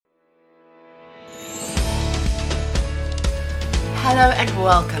Hello and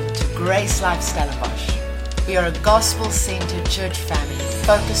welcome to GraceLife Stellenbosch. We are a gospel-centered church family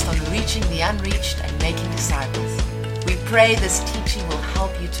focused on reaching the unreached and making disciples. We pray this teaching will help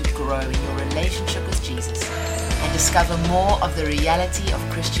you to grow in your relationship with Jesus and discover more of the reality of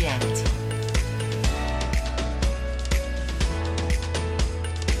Christianity.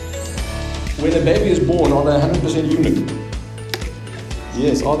 When a baby is born, are they 100% human?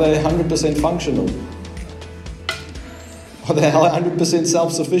 Yes. Are they 100% functional? Are they 100%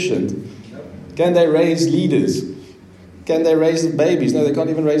 self-sufficient? Can they raise leaders? Can they raise babies? No, they can't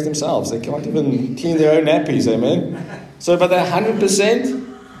even raise themselves. They can't even clean their own nappies, amen? So, but they're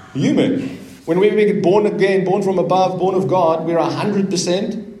 100% human. When we get born again, born from above, born of God, we're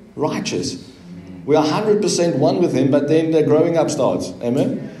 100% righteous. We are 100% one with Him, but then the growing up starts,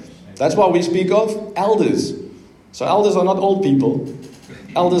 amen? That's why we speak of elders. So elders are not old people.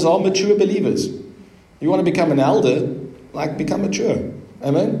 Elders are mature believers. You want to become an elder, become mature.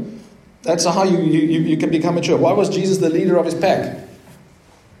 Amen? That's how you can become mature. Why was Jesus the leader of His pack?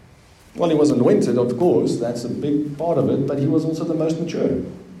 Well, He was anointed, of course. That's a big part of it. But He was also the most mature.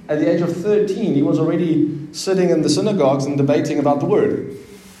 At the age of 13, He was already sitting in the synagogues and debating about the Word.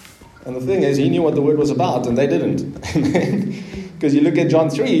 And the thing is, He knew what the Word was about, and they didn't. Amen? Because you look at John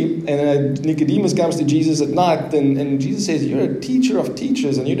 3, and Nicodemus comes to Jesus at night, and Jesus says, "You're a teacher of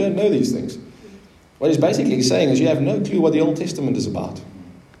teachers, and you don't know these things." What He's basically saying is, you have no clue what the Old Testament is about.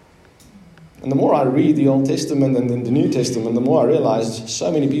 And the more I read the Old Testament and then the New Testament, the more I realize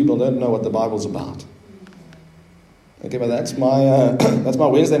so many people don't know what the Bible's about. Okay, but that's my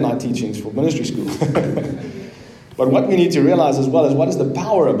Wednesday night teachings for ministry school. But what we need to realize as well is, what is the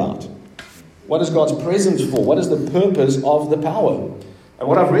power about? What is God's presence for? What is the purpose of the power? And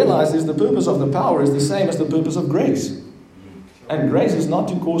what I've realized is the purpose of the power is the same as the purpose of grace. And grace is not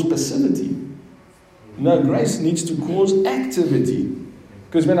to cause passivity. No, grace needs to cause activity.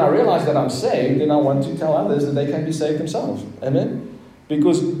 Because when I realize that I'm saved, then I want to tell others that they can be saved themselves. Amen?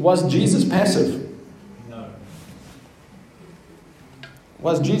 Because was Jesus passive? No.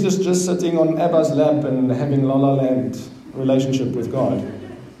 Was Jesus just sitting on Abba's lap and having la-la land relationship with God?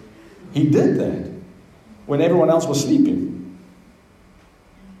 He did that when everyone else was sleeping.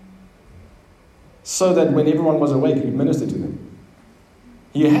 So that when everyone was awake, He could minister to them.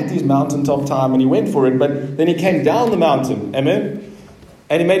 He had his mountaintop time and He went for it, but then He came down the mountain. Amen?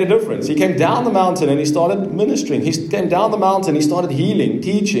 And He made a difference. He came down the mountain and He started ministering. He came down the mountain, He started healing,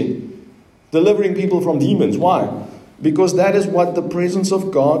 teaching, delivering people from demons. Why? Because that is what the presence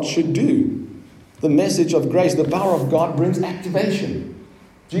of God should do. The message of grace, the power of God brings activation.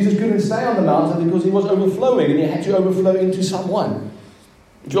 Jesus couldn't stay on the mountain because He was overflowing, and He had to overflow into someone.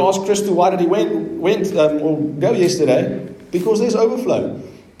 If you ask Crystal why did he go yesterday, because there's overflow.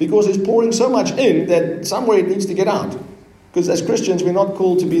 Because there's pouring so much in that somewhere it needs to get out. Because as Christians, we're not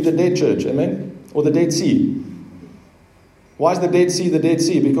called to be the dead church, amen? Or the Dead Sea. Why is the Dead Sea the Dead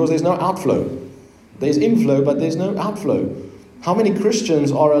Sea? Because there's no outflow. There's inflow, but there's no outflow. How many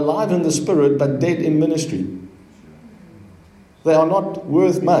Christians are alive in the spirit but dead in ministry? They are not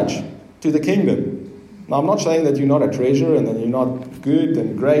worth much to the kingdom. Now, I'm not saying that you're not a treasure and that you're not good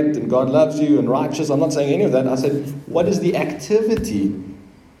and great and God loves you and righteous. I'm not saying any of that. I said, what is the activity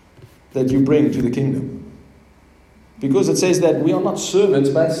that you bring to the kingdom? Because it says that we are not servants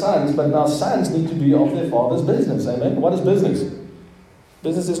but sons, but now sons need to be of their father's business. Amen? What is business?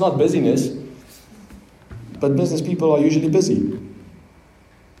 Business is not busyness, but business people are usually busy.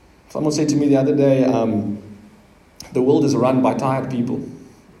 Someone said to me the other day, the world is run by tired people.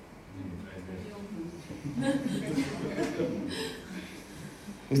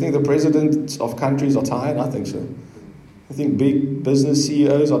 You think the presidents of countries are tired? I think so. You think big business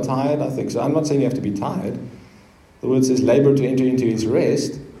CEOs are tired? I think so. I'm not saying you have to be tired. The word says labor to enter into His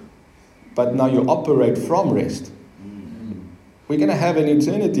rest, but now you operate from rest. We're going to have an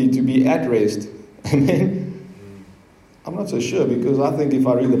eternity to be at rest. Amen? I'm not so sure, because I think if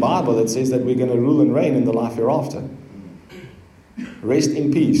I read the Bible, it says that we're going to rule and reign in the life hereafter. Rest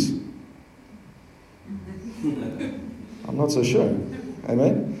in peace. I'm not so sure.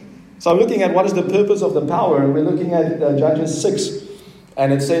 Amen? So I'm looking at what is the purpose of the power, and we're looking at Judges 6.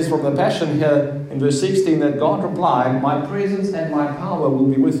 And it says from the Passion here in verse 16 that God replied, "My presence and my power will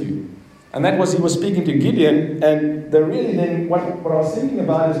be with you." And that was, He was speaking to Gideon. And what I was thinking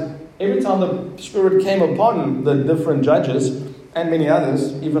about is, every time the Spirit came upon the different judges, and many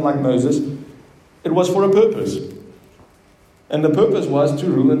others, even like Moses, it was for a purpose. And the purpose was to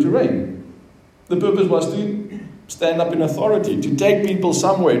rule and to reign. The purpose was to stand up in authority, to take people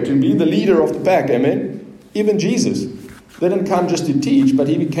somewhere, to be the leader of the pack. Amen? Even Jesus didn't come just to teach, but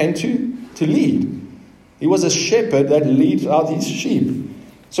He came to lead. He was a shepherd that leads out his sheep.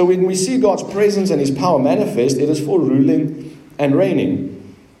 So when we see God's presence and his power manifest, it is for ruling and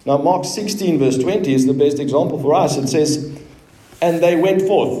reigning. Now Mark 16 verse 20 is the best example for us. It says, and they went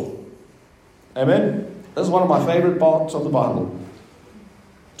forth. Amen? That's one of my favorite parts of the Bible.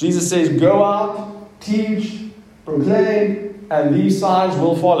 Jesus says, go out, teach, proclaim, and these signs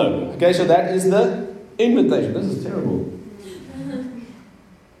will follow. Okay, so that is the invitation. This is terrible.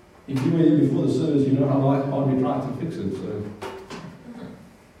 If you were here before the service, you know how hard we tried to fix it. So.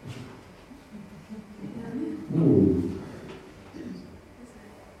 Ooh.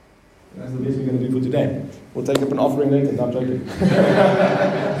 That's the best we're going to do for today. We'll take up an offering later. No, I'm joking.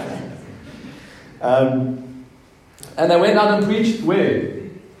 And they went out and preached where?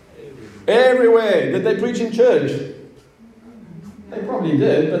 Everywhere. Did they preach in church? They probably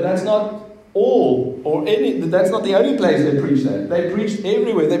did, but that's not all or any. That's not the only place they preached at. They preached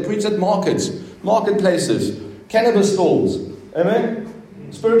everywhere. They preached at markets, marketplaces, cannabis stalls, amen?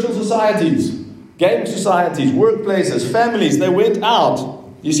 Spiritual societies, game societies, workplaces, families. They went out.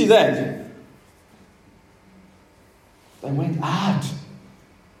 You see that? They went out.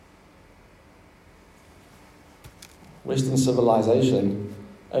 Western civilization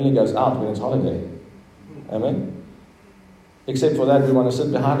only goes out when it's holiday. Amen? Except for that, we want to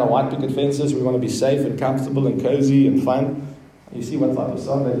sit behind our white picket fences. We want to be safe and comfortable and cozy and fun. You see what type of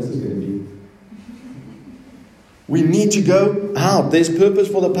Sunday this is going to be. We need to go out. There's purpose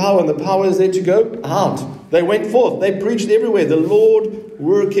for the power, and the power is there to go out. They went forth. They preached everywhere. The Lord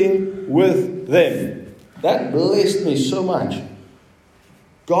working with them. That blessed me so much.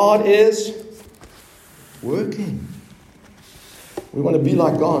 God is working. We want to be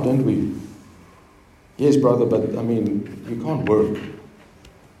like God, don't we? Yes, brother, but I mean, you can't work.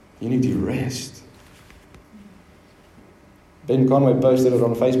 You need to rest. Ben Conway posted it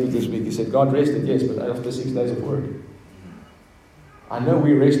on Facebook this week. He said, God rested, yes, but after 6 days of work. I know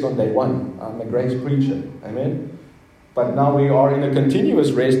we rest on day 1. I'm a grace preacher. Amen? But now we are in a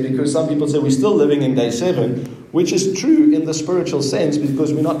continuous rest because some people say we're still living in day 7, which is true in the spiritual sense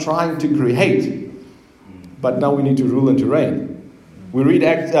because we're not trying to create. But now we need to rule and to reign. We read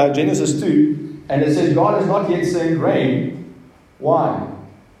Genesis 2, and it says, God has not yet sent rain. Why?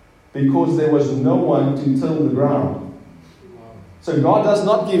 Because there was no one to till the ground. So God does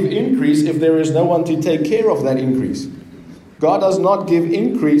not give increase if there is no one to take care of that increase. God does not give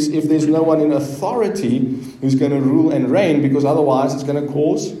increase if there's no one in authority who's going to rule and reign, because otherwise it's going to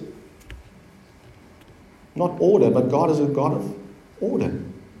cause not order, but God is a God of order.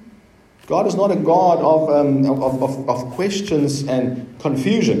 God is not a God of questions and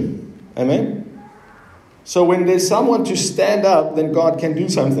confusion. Amen? So when there's someone to stand up, then God can do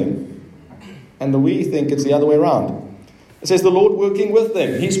something. And we think it's the other way around. It says the Lord working with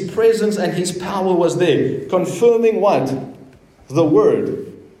them. His presence and His power was there. Confirming what? The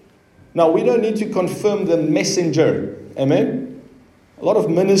word. Now we don't need to confirm the messenger. Amen? A lot of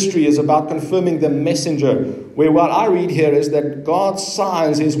ministry is about confirming the messenger. Where what I read here is that God's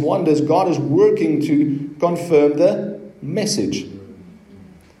signs, His wonders, God is working to confirm the message.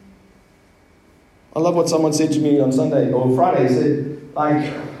 I love what someone said to me on Sunday or Friday. He said, I'm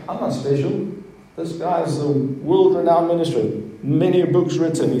not special. This guy is a world-renowned minister. Many books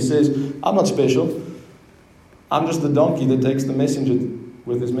written. He says, I'm not special. I'm just the donkey that takes the messenger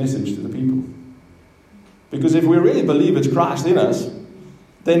with his message to the people. Because if we really believe it's Christ in us,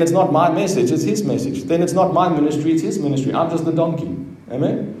 then it's not my message, it's His message. Then it's not my ministry, it's His ministry. I'm just the donkey.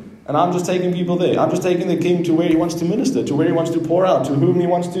 Amen? And I'm just taking people there. I'm just taking the King to where He wants to minister, to where He wants to pour out, to whom He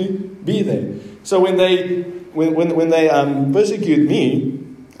wants to be there. So when they persecute me,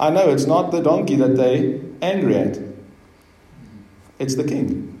 I know it's not the donkey that they're angry at. It's the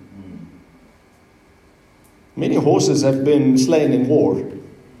King. Many horses have been slain in war.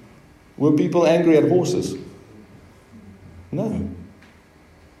 Were people angry at horses? No.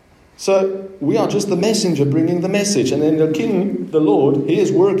 So we are just the messenger bringing the message. And then the King, the Lord, He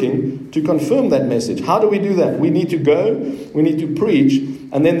is working to confirm that message. How do we do that? We need to go, we need to preach,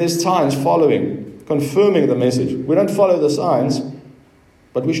 and then there's signs following, confirming the message. We don't follow the signs,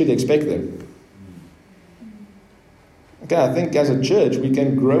 but we should expect them. Okay, I think as a church we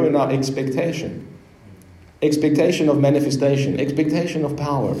can grow in our expectation. Expectation of manifestation, expectation of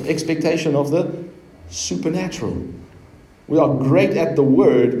power, expectation of the supernatural. We are great at the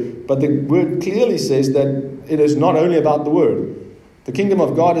word, but the word clearly says that it is not only about the word. The kingdom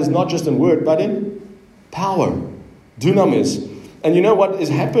of God is not just in word, but in power, dunamis. And you know what is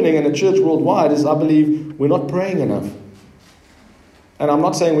happening in the church worldwide is, I believe, we're not praying enough. And I'm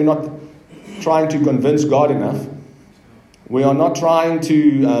not saying we're not trying to convince God enough. We are not trying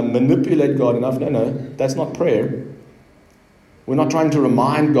to manipulate God enough. No, that's not prayer. We're not trying to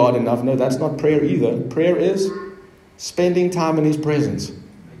remind God enough. No, that's not prayer either. Prayer is spending time in His presence,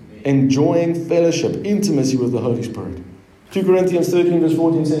 enjoying fellowship, intimacy with the Holy Spirit. 2 Corinthians 13 verse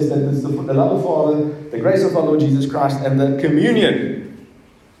 14 says that it's the love of Father, the grace of our Lord Jesus Christ, and the communion,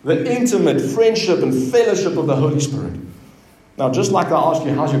 the intimate friendship and fellowship of the Holy Spirit. Now, just like I asked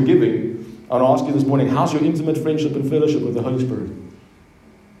you, how's your giving? I want to ask you this morning, how's your intimate friendship and fellowship with the Holy Spirit?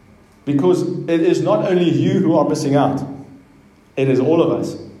 Because it is not only you who are missing out. It is all of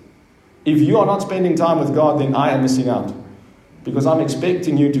us. If you are not spending time with God, then I am missing out. Because I'm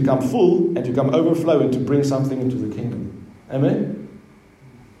expecting you to come full and to come overflow and to bring something into the kingdom. Amen?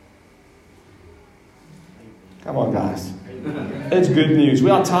 Come on, guys. It's good news. We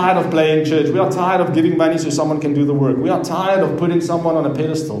are tired of playing church. We are tired of giving money so someone can do the work. We are tired of putting someone on a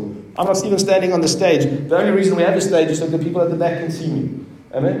pedestal. I'm not even standing on the stage. The only reason we have a stage is so the people at the back can see me.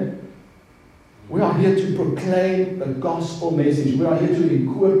 Amen? We are here to proclaim the gospel message. We are here to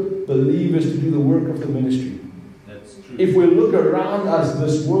equip believers to do the work of the ministry. That's true. If we look around us,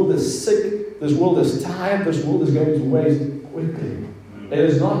 this world is sick, this world is tired, this world is going to waste quickly. It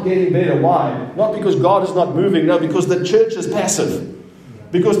is not getting better. Why? Not because God is not moving, no, because the church is passive.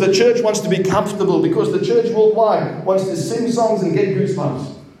 Because the church wants to be comfortable, because the church worldwide wants to sing songs and get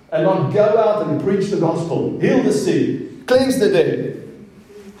goosebumps, and not go out and preach the gospel, heal the sick, cleanse the dead,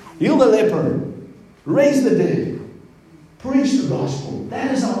 heal the leper, raise the dead, preach the gospel.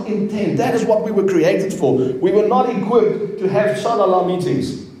 That is our intent. That is what we were created for. We were not equipped to have shalala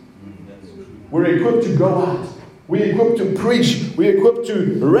meetings. We're equipped to go out. We're equipped to preach. We're equipped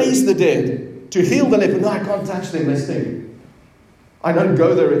to raise the dead, to heal the leper. No, I can't touch them. Let's think. I don't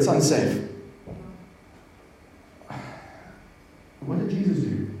go there. It's unsafe. What did Jesus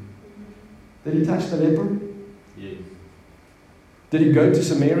do? Did He touch the leper? Yes. Did He go to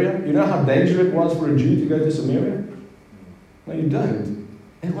Samaria? You know how dangerous it was for a Jew to go to Samaria? No, you don't.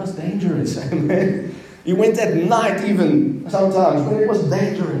 It was dangerous. Amen. He went at night even, sometimes, when it was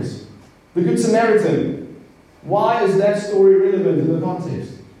dangerous. The Good Samaritan. Why is that story relevant in the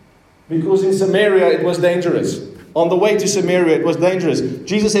context? Because in Samaria it was dangerous. On the way to Samaria it was dangerous.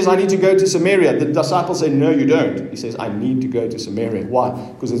 Jesus says, I need to go to Samaria. The disciples say, no, you don't. He says, I need to go to Samaria. Why?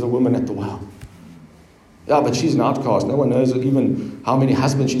 Because there's a woman at the well. Yeah, but she's an outcast. No one knows even how many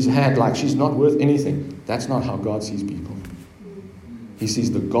husbands she's had. Like, she's not worth anything. That's not how God sees people. He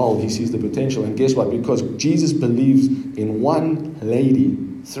sees the goal. He sees the potential. And guess what? Because Jesus believes in one lady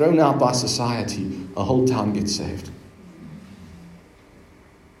thrown out by society, a whole town gets saved.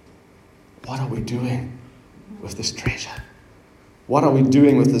 What are we doing with this treasure? What are we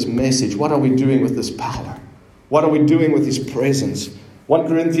doing with this message? What are we doing with this power? What are we doing with His presence? 1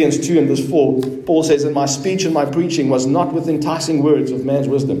 Corinthians 2 and verse 4, Paul says, and my speech and my preaching was not with enticing words of man's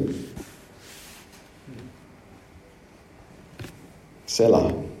wisdom.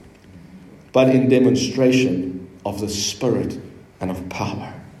 Selah. But in demonstration of the Spirit and of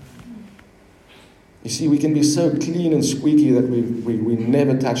power. You see, we can be so clean and squeaky that we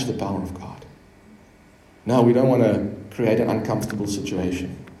never touch the power of God. No, we don't want to create an uncomfortable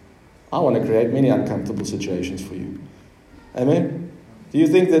situation. I want to create many uncomfortable situations for you. Amen? Do you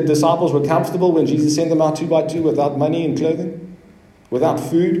think the disciples were comfortable when Jesus sent them out 2 by 2 without money and clothing? Without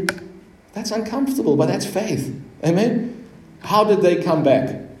food? That's uncomfortable, but that's faith. Amen? How did they come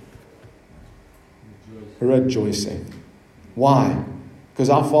back? Rejoicing. Why? Because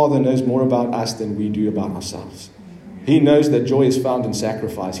our Father knows more about us than we do about ourselves. He knows that joy is found in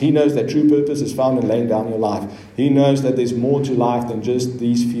sacrifice. He knows that true purpose is found in laying down your life. He knows that there's more to life than just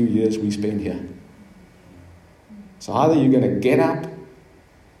these few years we spend here. So either you're going to get up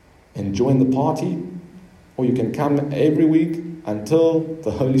and join the party, or you can come every week until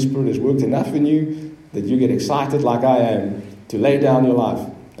the Holy Spirit has worked enough in you that you get excited like I am to lay down your life.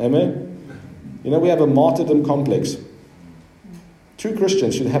 Amen? You know, we have a martyrdom complex. True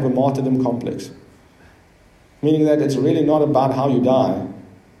Christians should have a martyrdom complex. Meaning that it's really not about how you die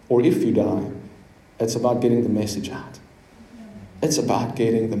or if you die. It's about getting the message out. It's about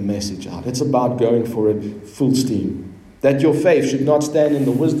getting the message out. It's about going for it full steam. That your faith should not stand in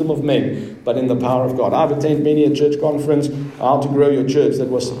the wisdom of men, but in the power of God. I've attended many a church conference, how to grow your church, that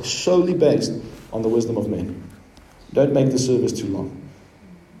was solely based on the wisdom of men. Don't make the service too long.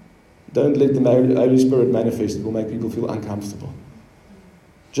 Don't let the Holy Spirit manifest. It will make people feel uncomfortable.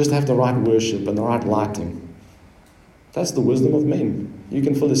 Just have the right worship and the right lighting. That's the wisdom of men. You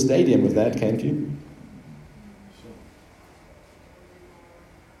can fill a stadium with that, can't you?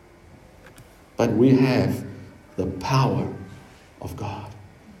 But we have the power of God.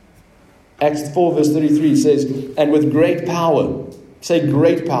 Acts 4 verse 33 says, and with great power, say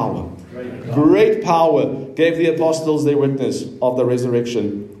great power. Great power gave the apostles their witness of the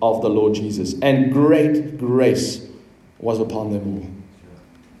resurrection of the Lord Jesus. And great grace was upon them all.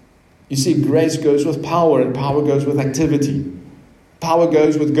 You see, grace goes with power, and power goes with activity. Power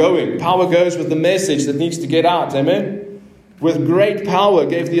goes with going. Power goes with the message that needs to get out. Amen? With great power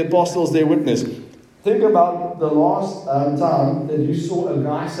gave the apostles their witness. Think about the last time that you saw a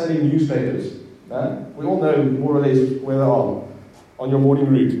guy selling newspapers. We all know more or less where they are on your morning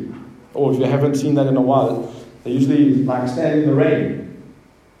route. Or if you haven't seen that in a while, they usually stand in the rain.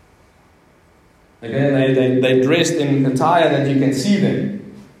 Again, they're dressed in attire that you can see them.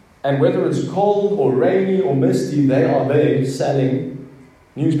 And whether it's cold or rainy or misty, they are there selling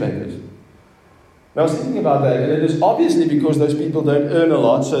newspapers. Now I was thinking about that, and it is obviously because those people don't earn a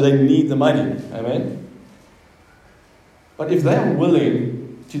lot, so they need the money. Amen? But if they are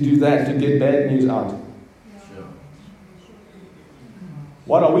willing to do that, to get bad news out,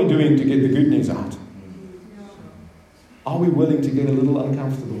 what are we doing to get the good news out? Are we willing to get a little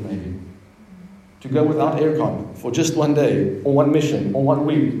uncomfortable maybe? To go without aircon for just one day, or one mission, or 1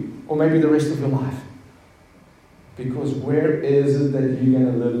 week, or maybe the rest of your life? Because where is it that you're going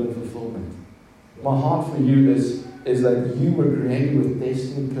to live in fulfillment? My heart for you is that you were created with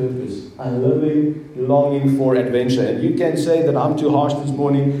destiny, purpose, a living longing for adventure. And you can say that I'm too harsh this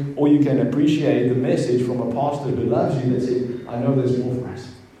morning, or you can appreciate the message from a pastor who loves you that says, I know there's more for us.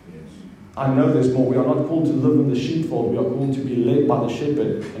 I know there's more. We are not called to live in the sheepfold. We are called to be led by the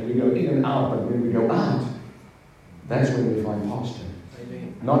shepherd. And we go in and out. But when we go out, that's when we find pasture.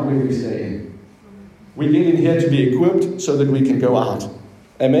 Amen. Not when we stay in. We get in here to be equipped so that we can go out.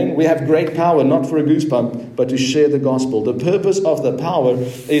 Amen. We have great power, not for a goosebump, but to share the gospel. The purpose of the power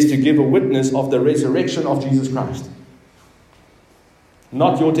is to give a witness of the resurrection of Jesus Christ.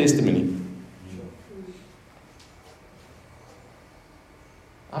 Not your testimony.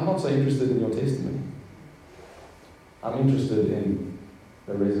 I'm not so interested in your testimony. I'm interested in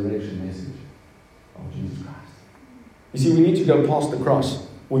the resurrection message of Jesus Christ. You see, we need to go past the cross.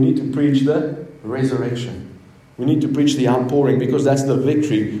 We need to preach the resurrection. We need to preach the outpouring, because that's the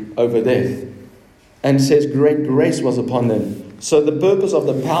victory over death. And it says great grace was upon them. So the purpose of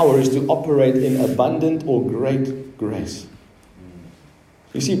the power is to operate in abundant or great grace.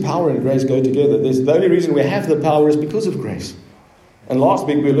 You see, power and grace go together. The only reason we have the power is because of grace. And last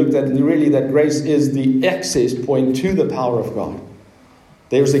week we looked at really that grace is the access point to the power of God.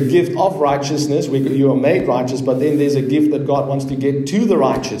 There's a gift of righteousness. You are made righteous, but then there's a gift that God wants to get to the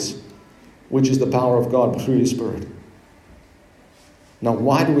righteous, which is the power of God through His Spirit. Now,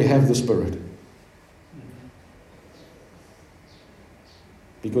 why do we have the Spirit?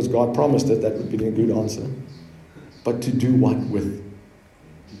 Because God promised it. That would be a good answer. But to do what with?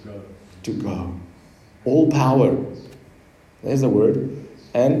 To go. All power, there's the word,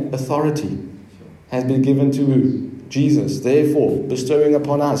 and authority has been given to Jesus. Therefore, bestowing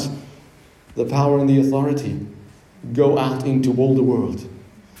upon us the power and the authority. Go out into all the world.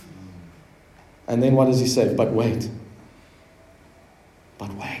 And then what does He say? But wait.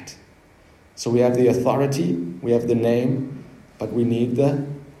 But wait. So we have the authority, we have the name, but we need the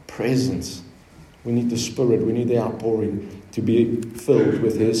presence. We need the Spirit. We need the outpouring to be filled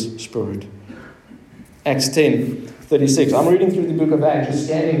with His Spirit. Acts 10:36. I'm reading through the book of Acts, just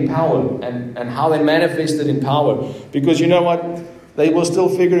scanning power and how they manifested in power. Because you know what? They were still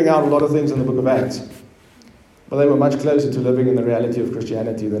figuring out a lot of things in the book of Acts. But they were much closer to living in the reality of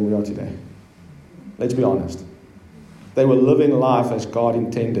Christianity than we are today. Let's be honest. They were living life as God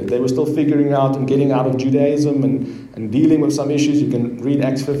intended. They were still figuring out and getting out of Judaism and dealing with some issues. You can read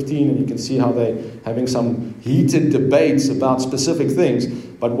Acts 15 and you can see how they're having some heated debates about specific things.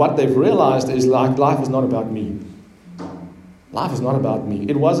 But what they've realized is life is not about me. Life is not about me.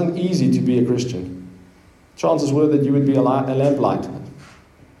 It wasn't easy to be a Christian. Chances were that you would be a lamplight.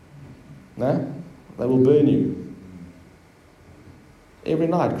 No? They will burn you. Every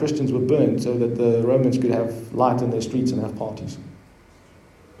night Christians were burned so that the Romans could have light in their streets and have parties.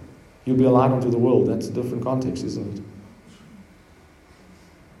 You'll be a light unto the world. That's a different context, isn't it?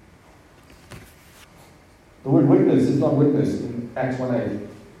 The word witness is not witness in Acts 1:8.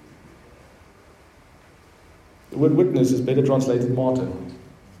 The word witness is better translated martyr.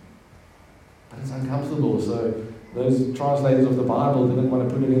 But it's uncomfortable, so those translators of the Bible didn't want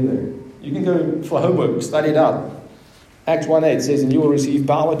to put it in there. You can go for homework, study it out. Acts 1:8 says, and you will receive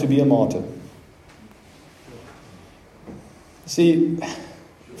power to be a martyr. See,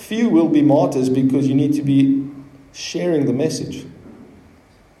 few will be martyrs because you need to be sharing the message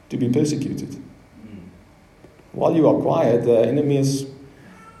to be persecuted. While you are quiet, the enemy is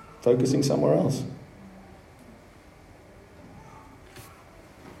focusing somewhere else.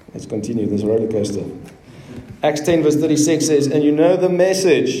 Let's continue this roller coaster. Acts 10 verse 36 says, "And you know the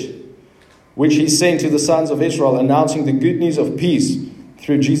message which he sent to the sons of Israel, announcing the good news of peace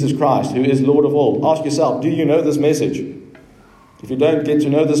through Jesus Christ, who is Lord of all." Ask yourself, do you know this message? If you don't get to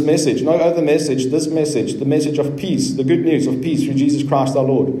know this message, no other message, this message, the message of peace, the good news of peace through Jesus Christ our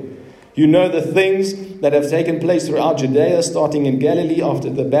Lord. You know the things that have taken place throughout Judea, starting in Galilee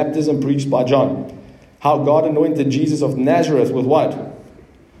after the baptism preached by John. How God anointed Jesus of Nazareth with what?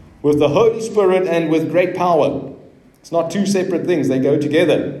 With the Holy Spirit and with great power. It's not two separate things, they go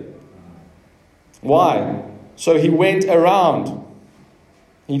together. Why? So he went around.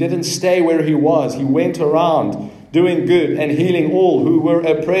 He didn't stay where he was. He went around doing good and healing all who were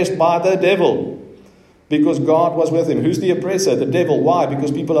oppressed by the devil, because God was with him. Who's the oppressor? The devil. Why?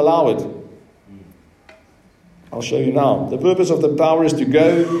 Because people allow it. I'll show you now. The purpose of the power is to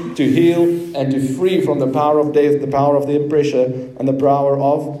go, to heal, and to free from the power of death, the power of the oppressor, and the power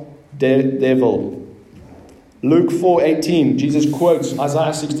of the devil. Luke 4:18, Jesus quotes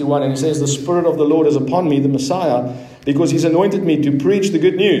Isaiah 61, and he says, "The Spirit of the Lord is upon me, the Messiah, because he's anointed me to preach the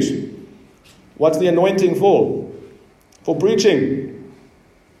good news." What's the anointing for? For preaching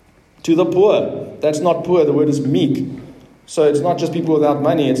to the poor. That's not poor, the word is meek. So it's not just people without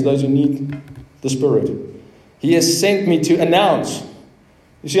money, it's those who need the Spirit. He has sent me to announce.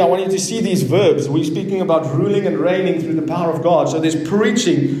 You see, I want you to see these verbs. We're speaking about ruling and reigning through the power of God. So there's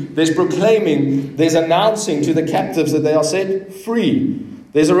preaching, there's proclaiming, there's announcing to the captives that they are set free.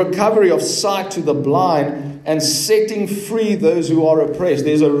 There's a recovery of sight to the blind and setting free those who are oppressed.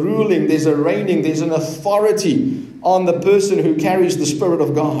 There's a ruling, there's a reigning, there's an authority on the person who carries the Spirit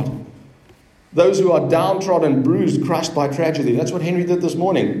of God. Those who are downtrodden, bruised, crushed by tragedy. That's what Henry did this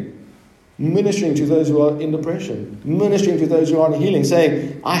morning. Ministering to those who are in depression. Ministering to those who are in healing.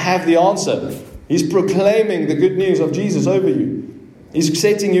 Saying, I have the answer. He's proclaiming the good news of Jesus over you. He's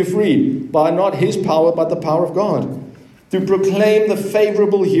setting you free by not his power, but the power of God. To proclaim the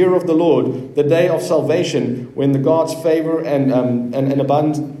favorable year of the Lord, the day of salvation, when the God's favor and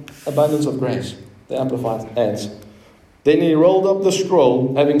abundance of grace. The Amplified adds. Then he rolled up the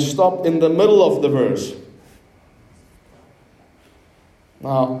scroll, having stopped in the middle of the verse.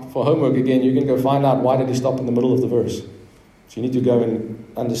 Now, for homework again, you can go find out why did he stop in the middle of the verse. So you need to go and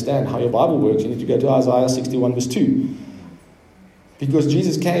understand how your Bible works. You need to go to Isaiah 61 verse 2. Because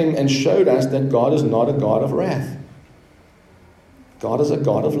Jesus came and showed us that God is not a God of wrath. God is a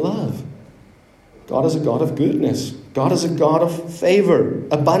God of love. God is a God of goodness. God is a God of favor,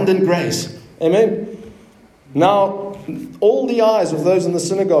 abundant grace. Amen? Now, all the eyes of those in the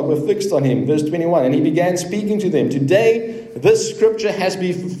synagogue were fixed on him. Verse 21. And he began speaking to them. Today, this scripture has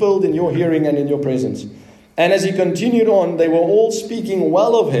been fulfilled in your hearing and in your presence. And as he continued on, they were all speaking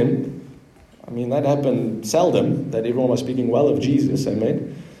well of him. I mean, that happened seldom, that everyone was speaking well of Jesus.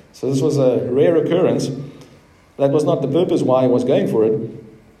 Amen. So this was a rare occurrence. That was not the purpose why he was going for it.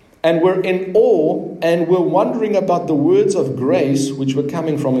 And were in awe and were wondering about the words of grace which were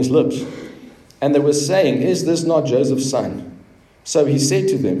coming from his lips. And they were saying, is this not Joseph's son? So he said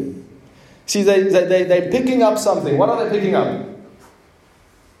to them. See, they're picking up something. What are they picking up?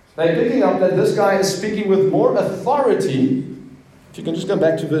 They're picking up that this guy is speaking with more authority. If you can just go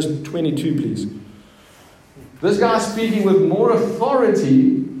back to verse 22, please. This guy is speaking with more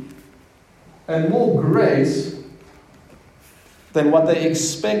authority and more grace than what they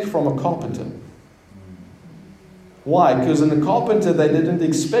expect from a carpenter. Why? Because in the carpenter, they didn't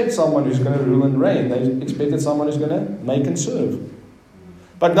expect someone who's going to rule and reign. They expected someone who's going to make and serve.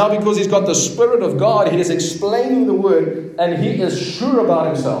 But now because he's got the Spirit of God, he is explaining the word and he is sure about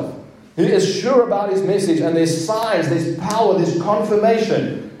himself. He is sure about his message, and there's signs, there's power, there's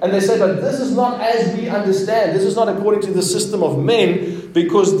confirmation. And they say, but this is not as we understand. This is not according to the system of men,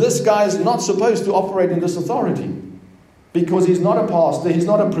 because this guy is not supposed to operate in this authority. Because he's not a pastor, he's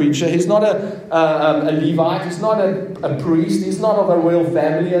not a preacher, he's not a Levite, he's not a priest, he's not of a royal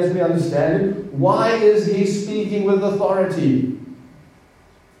family as we understand it. Why is he speaking with authority?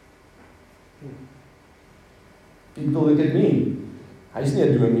 People look at me. Hy's nie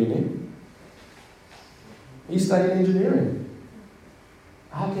 'n dominee nie. He's studying engineering.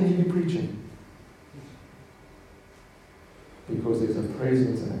 How can he be preaching? Because there's a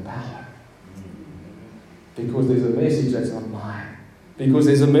presence and a power. Because there's a message that's not mine. Because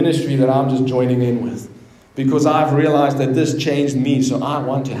there's a ministry that I'm just joining in with. Because I've realized that this changed me, so I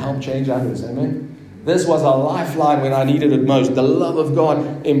want to help change others. Amen? This was a lifeline when I needed it most. The love of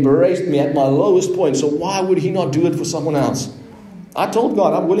God embraced me at my lowest point. So why would he not do it for someone else? I told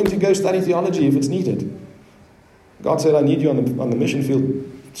God, I'm willing to go study theology if it's needed. God said, I need you on the mission field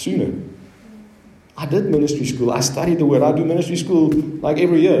sooner. I did ministry school. I studied the Word. I do ministry school like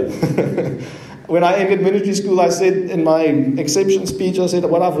every year. When I ended ministry school, I said in my acceptance speech, I said,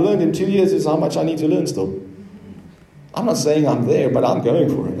 what I've learned in 2 years is how much I need to learn still. I'm not saying I'm there, but I'm going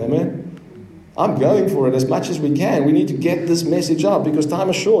for it. Amen? I'm going for it as much as we can. We need to get this message out because time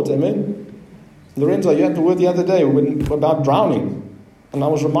is short. Amen? Lorenzo, you had the word the other day about drowning. And I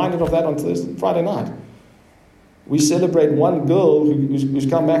was reminded of that on Friday night. We celebrate one girl who's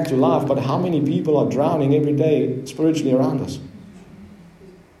come back to life, but how many people are drowning every day spiritually around us?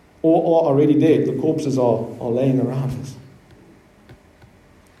 Or are already dead. The corpses are laying around us.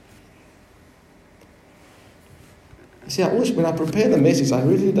 You see, when I prepare the message, I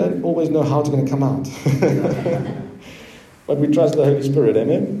really don't always know how it's going to come out. But we trust the Holy Spirit,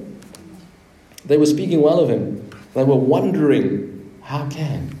 amen? They were speaking well of him. They were wondering, how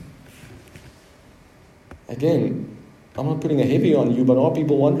can? Again, I'm not putting a heavy on you, but are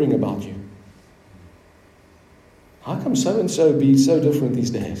people wondering about you? How come so-and-so be so different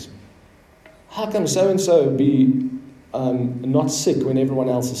these days? How come so-and-so be not sick when everyone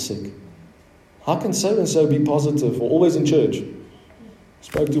else is sick? How can so-and-so be positive or always in church? I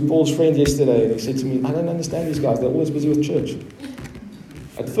spoke to Paul's friend yesterday and he said to me, I don't understand these guys. They're always busy with church.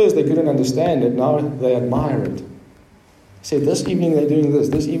 At first they couldn't understand it. Now they admire it. He said, this evening they're doing this.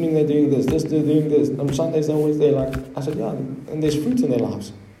 This evening they're doing this. This they're doing this. On Sundays they're always there. I said, yeah, and there's fruit in their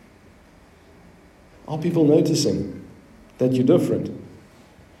lives. Are people noticing that you're different?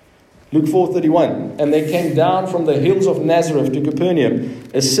 Luke 4:31, and they came down from the hills of Nazareth to Capernaum,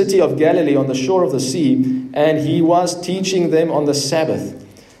 a city of Galilee on the shore of the sea, and he was teaching them on the Sabbath.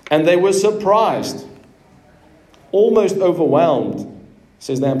 And they were surprised, almost overwhelmed,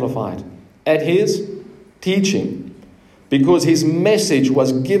 says the Amplified, at his teaching, because his message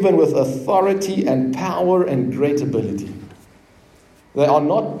was given with authority and power and great ability. They are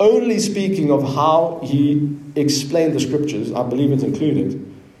not only speaking of how he explained the scriptures, I believe it's included,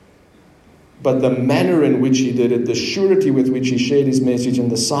 but the manner in which he did it, the surety with which he shared his message,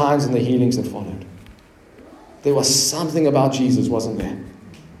 and the signs and the healings that followed. There was something about Jesus, wasn't there?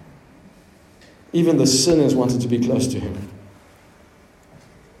 Even the sinners wanted to be close to him.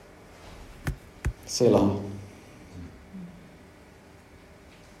 Selah.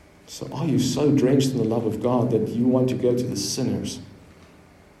 So are you so drenched in the love of God that you want to go to the sinners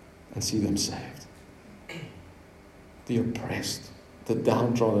and see them saved? The oppressed, the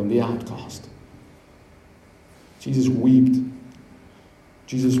downtrodden, the outcast. Jesus wept.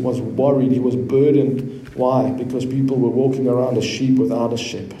 Jesus was worried. He was burdened. Why? Because people were walking around as sheep without a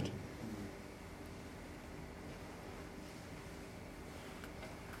shepherd.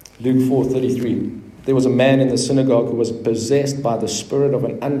 Luke 4:33. There was a man in the synagogue who was possessed by the spirit of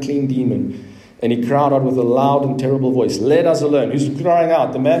an unclean demon, and he cried out with a loud and terrible voice, "Let us alone." Who's crying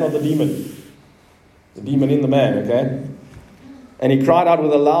out? The man or the demon? The demon in the man, okay? And he cried out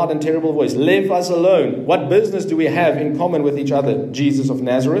with a loud and terrible voice, "Leave us alone. What business do we have in common with each other, Jesus of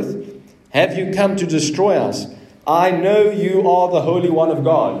Nazareth? Have you come to destroy us? I know you are the Holy One of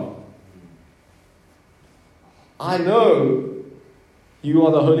God." I know you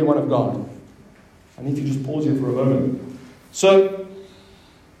are the Holy One of God. I need to just pause here for a moment. So,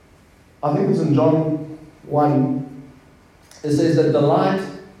 I think it's in John 1. It says that the light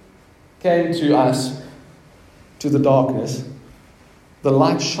came to us, to the darkness. The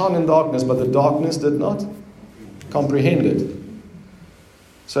light shone in darkness, but the darkness did not comprehend it.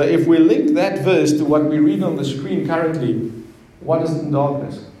 So if we link that verse to what we read on the screen currently, what is in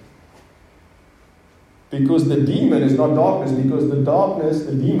darkness? Because the demon is not darkness, because the darkness,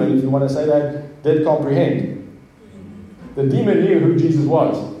 the demon, if you want to say that, did comprehend. The demon knew who Jesus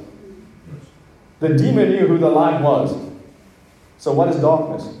was. The demon knew who the light was. So what is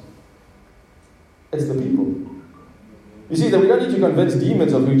darkness? It's the people. You see, that we don't need to convince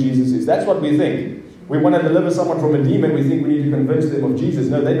demons of who Jesus is. That's what we think. We want to deliver someone from a demon, we think we need to convince them of Jesus.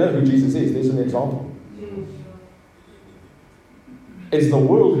 No, they know who Jesus is. There's an example. It's the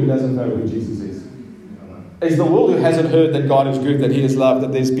world who doesn't know who Jesus is. It's the world who hasn't heard that God is good, that He is love,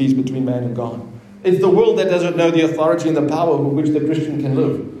 that there's peace between man and God. It's the world that doesn't know the authority and the power with which the Christian can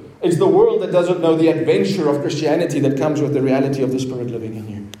live. It's the world that doesn't know the adventure of Christianity that comes with the reality of the Spirit living in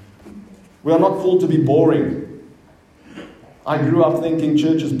you. We are not called to be boring. I grew up thinking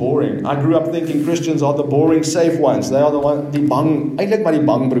church is boring. I grew up thinking Christians are the boring, safe ones. They are the ones, die bang, eintlik maar die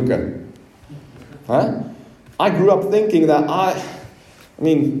bangbroeke. Huh? I grew up thinking that I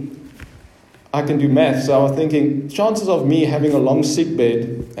can do math, so I was thinking, chances of me having a long sick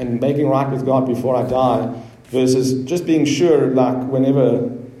bed and making right with God before I die versus just being sure, like,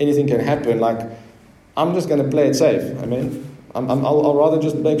 whenever anything can happen, like, I'm just going to play it safe. I'll rather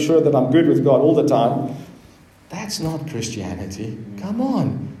just make sure that I'm good with God all the time. That's not Christianity. Come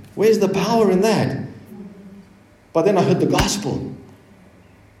on. Where's the power in that? But then I heard the gospel.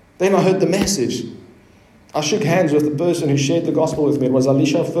 Then I heard the message. I shook hands with the person who shared the gospel with me. It was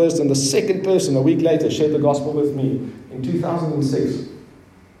Alicia first, and the second person a week later shared the gospel with me in 2006.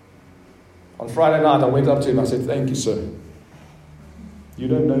 On Friday night, I went up to him. I said, "Thank you, sir. You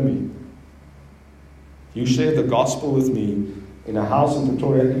don't know me. You shared the gospel with me in a house in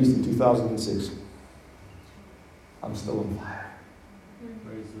Pretoria East in 2006. I'm still on fire."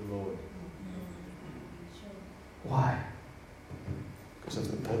 Praise the Lord. Why? Because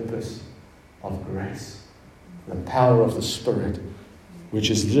of the purpose of grace. The power of the Spirit,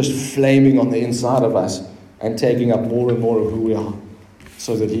 which is just flaming on the inside of us and taking up more and more of who we are,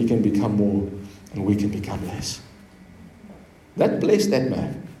 so that He can become more and we can become less. That blessed that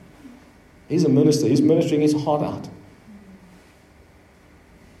man. He's a minister. He's ministering his heart out.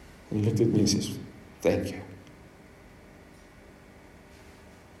 And he looked at me and says, "Thank you."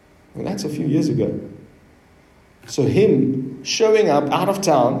 And that's a few years ago. So him showing up out of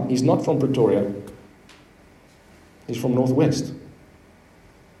town, he's not from Pretoria. He's from Northwest.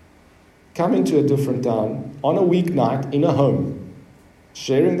 Coming to a different town on a weeknight in a home,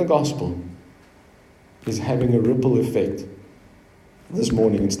 sharing the gospel, is having a ripple effect this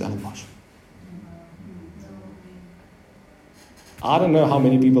morning in Stellenbosch. I don't know how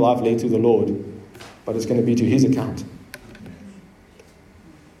many people I've led to the Lord, but it's going to be to His account.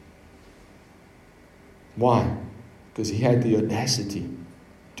 Why? Because he had the audacity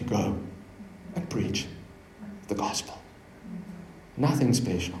to go and preach the gospel. Nothing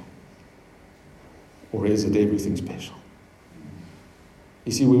special. Or is it everything special?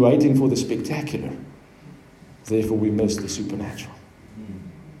 You see, we're waiting for the spectacular. Therefore, we miss the supernatural.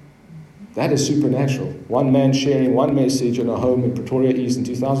 That is supernatural. One man sharing one message in a home in Pretoria East in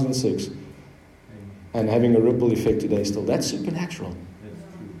 2006 and having a ripple effect today still. That's supernatural.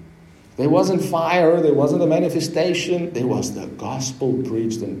 There wasn't fire, there wasn't a manifestation, there was the gospel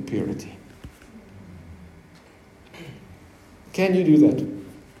preached in purity. Can you do that?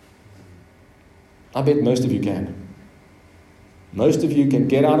 I bet most of you can. Most of you can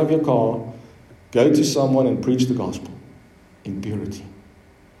get out of your car, go to someone and preach the gospel in purity.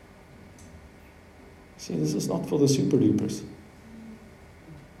 See, this is not for the super dupers.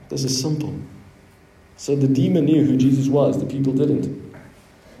 This is simple. So the demon knew who Jesus was, the people didn't.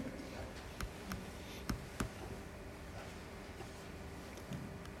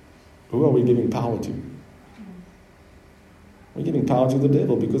 Who are we giving power to? We're giving power to the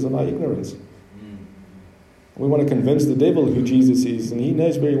devil because of our ignorance. We want to convince the devil who Jesus is, and he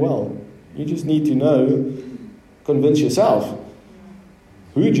knows very well. You just need to know, convince yourself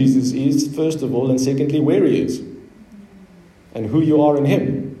who Jesus is, first of all, and secondly, where He is, and who you are in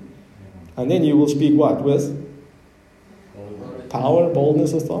Him. And then you will speak what? With power,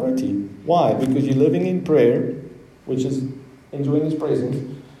 boldness, authority. Why? Because you're living in prayer, which is enjoying His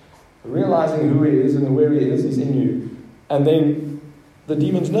presence, realizing who He is and where He is in you. And then the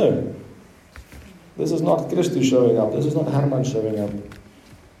demons know. This is not Christus showing up. This is not Herman showing up.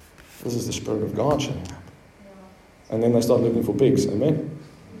 This is the Spirit of God showing up. And then they start looking for pigs. Amen?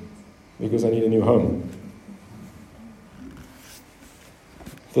 Because they need a new home.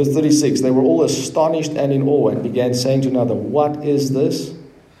 Verse 36, they were all astonished and in awe and began saying to another, "What is this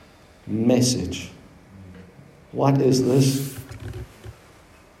message? What is this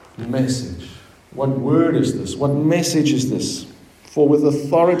message? What word is this? What message is this? For with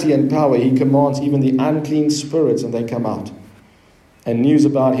authority and power He commands even the unclean spirits, and they come out." And news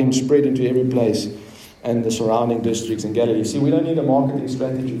about Him spread into every place and the surrounding districts in Galilee. See, we don't need a marketing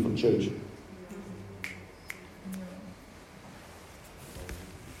strategy for church.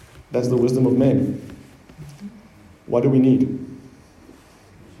 That's the wisdom of men. What do we need?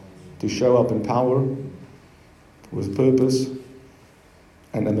 To show up in power, with purpose,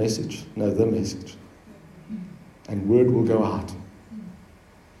 and a message. No, the message. And word will go out.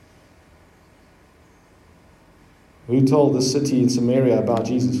 Who told the city in Samaria about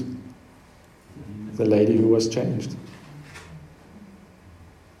Jesus? The lady who was changed.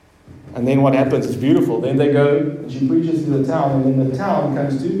 And then what happens? It's beautiful. Then they go, and she preaches to the town, and then the town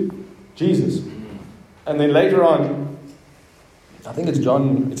comes to Jesus. And then later on, I think it's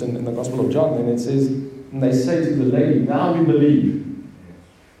John, it's in the Gospel of John, and it says, and they say to the lady, "Now we believe,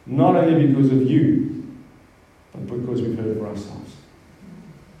 not only because of you, but because we've heard for ourselves."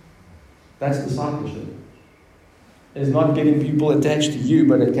 That's discipleship. It's not getting people attached to you,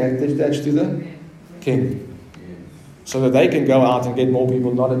 but attached to the King. So that they can go out and get more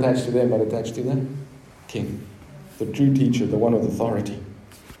people not attached to them, but attached to the King. the true teacher, the one with authority.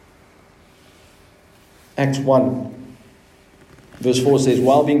 Acts 1, verse 4 says,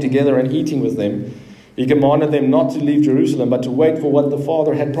 while being together and eating with them, he commanded them not to leave Jerusalem, but to wait for what the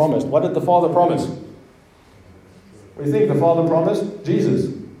Father had promised. What did the Father promise? What do you think the Father promised?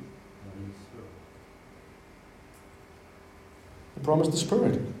 Jesus. He promised the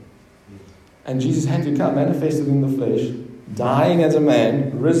Spirit. And Jesus had to come, manifested in the flesh, dying as a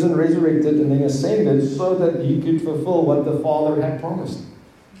man, risen, resurrected, and then ascended so that he could fulfill what the Father had promised.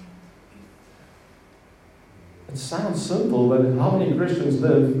 It sounds simple, but how many Christians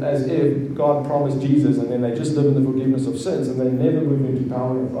live as if God promised Jesus and then they just live in the forgiveness of sins and they never move into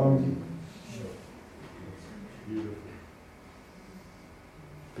power and authority?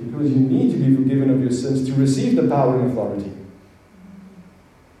 Because you need to be forgiven of your sins to receive the power and authority.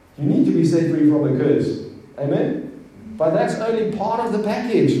 You need to be set free from a curse. Amen? But that's only part of the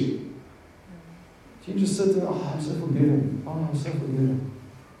package. You just sit there, oh, I'm so forgiven. Oh, I'm so forgiven.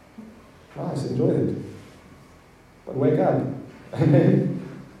 Nice, enjoy it. But wake up. Amen?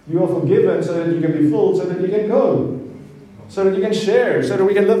 You are forgiven so that you can be full, so that you can go. So that you can share, so that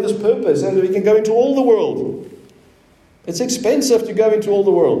we can live this purpose, so that we can go into all the world. It's expensive to go into all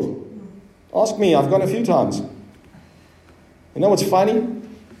the world. Ask me, I've gone a few times. You know what's funny?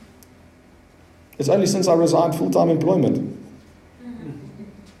 It's only since I resigned full-time employment.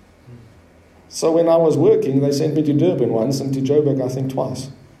 So when I was working, they sent me to Durban once and to Joburg, I think,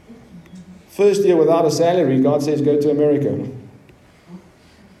 twice. First year without a salary, God says, go to America. He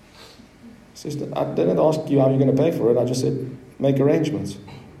says, I didn't ask you how you're going to pay for it. I just said, make arrangements.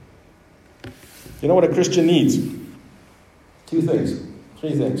 You know what a Christian needs? 2 things.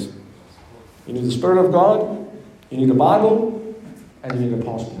 3 things. You need the Spirit of God, you need a Bible, and you need a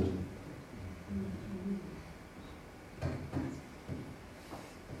passport.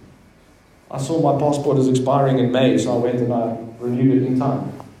 I saw my passport is expiring in May, so I went and I renewed it in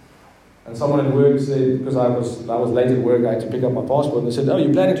time. And someone at work said, because I was late at work, I had to pick up my passport, and they said, oh,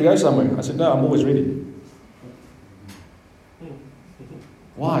 you're planning to go somewhere? I said, no, I'm always ready.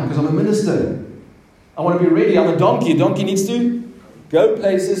 Why? Because I'm a minister. I want to be ready. I'm a donkey. A donkey needs to go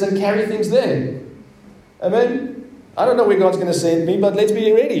places and carry things there. Amen? I don't know where God's going to send me, but let's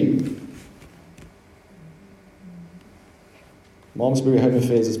be ready. Malmesbury Home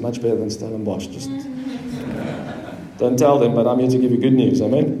Affairs is much better than Stellenbosch. Just don't tell them, but I'm here to give you good news.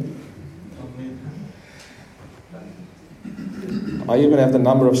 Amen? I even have the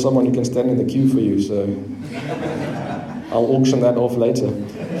number of someone who can stand in the queue for you, so I'll auction that off later.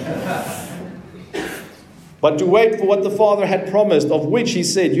 But to wait for what the Father had promised, of which he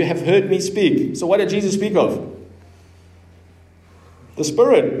said, you have heard me speak. So what did Jesus speak of? The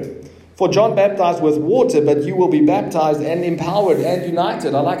Spirit. For John baptized with water, but you will be baptized and empowered and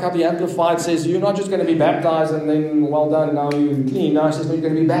united. I like how the Amplified says, you're not just going to be baptized and then, well done, now you're clean. No, it says, no, you're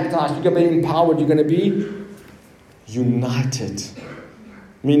going to be baptized, you're going to be empowered, you're going to be united.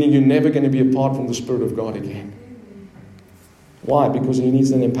 Meaning you're never going to be apart from the Spirit of God again. Why? Because he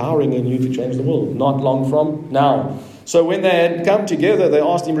needs an empowering in you to change the world. Not long from now. So when they had come together, they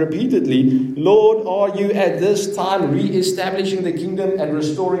asked him repeatedly, Lord, are you at this time re-establishing the kingdom and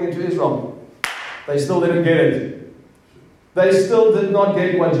restoring it to Israel? They still didn't get it. They still did not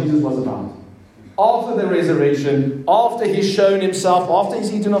get what Jesus was about. After the resurrection, after he's shown himself, after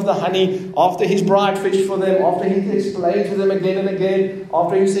he's eaten of the honey, after he's bride fished for them, after he explained to them again and again,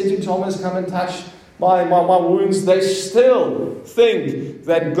 after he said to Thomas, come and touch my wounds, they still think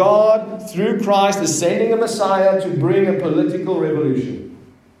that God, through Christ, is sending a Messiah to bring a political revolution.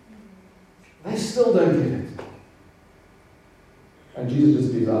 They still don't get it. And Jesus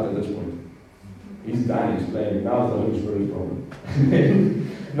just gives out at this point. He's done explaining. Now it's the Holy Spirit's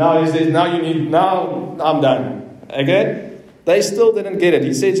problem. Now he says, now I'm done. Okay? They still didn't get it.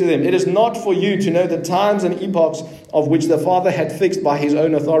 He said to them, it is not for you to know the times and epochs of which the Father had fixed by his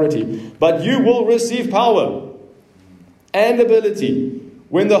own authority, but you will receive power and ability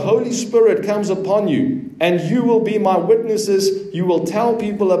when the Holy Spirit comes upon you, and you will be my witnesses. You will tell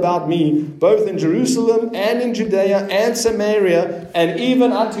people about me, both in Jerusalem and in Judea and Samaria, and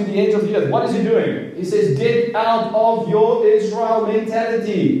even unto the ends of the earth. What is he doing? He says, get out of your Israel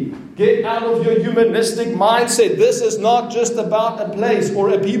mentality. Get out of your humanistic mindset. This is not just about a place or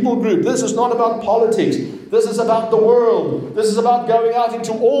a people group. This is not about politics. This is about the world. This is about going out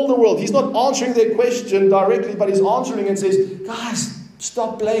into all the world. He's not answering their question directly, but he's answering and says, guys,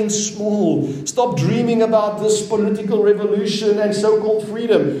 Stop playing small. Stop dreaming about this political revolution and so-called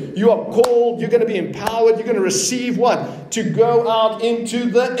freedom. You are called, you're going to be empowered, you're going to receive what? To go out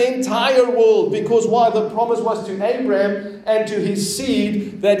into the entire world. Because why? The promise was to Abraham and to his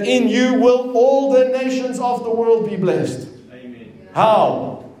seed that in you will all the nations of the world be blessed. Amen.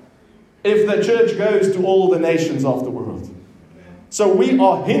 How? If the church goes to all the nations of the world. So we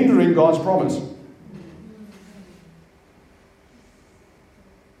are hindering God's promise.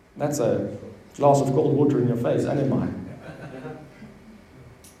 That's a glass of cold water in your face and in mine.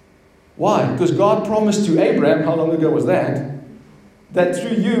 Why? Because God promised to Abraham, how long ago was that? That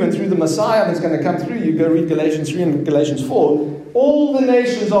through you and through the Messiah that's going to come through you, go read Galatians 3 and Galatians 4, all the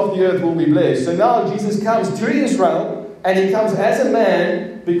nations of the earth will be blessed. So now Jesus comes to Israel, and he comes as a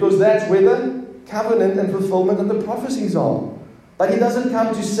man, because that's where the covenant and fulfillment of the prophecies are. But he doesn't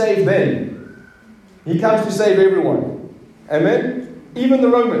come to save them. He comes to save everyone. Amen? Even the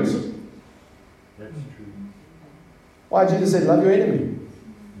Romans. That's true. Why Jesus said, love your enemy.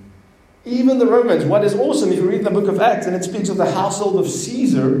 Even the Romans. What is awesome, if you read in the book of Acts, and it speaks of the household of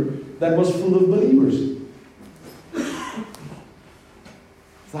Caesar that was full of believers.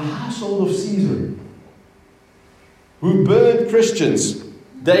 The household of Caesar, who burned Christians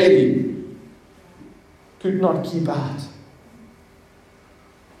daily, could not keep out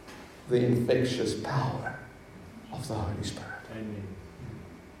the infectious power of the Holy Spirit. Amen.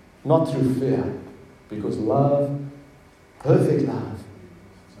 Not through fear, because love, perfect love,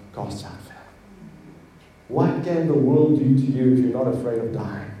 casts out fear. What can the world do to you if you're not afraid of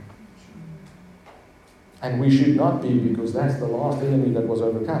dying? And we should not be, because that's the last enemy that was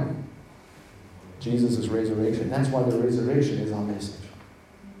overcome. Jesus' resurrection. That's why the resurrection is our message.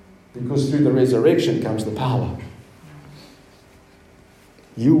 Because through the resurrection comes the power.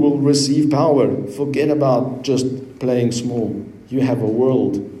 You will receive power. Forget about just playing small. You have a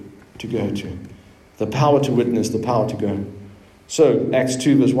world to go to. The power to witness, the power to go. So, Acts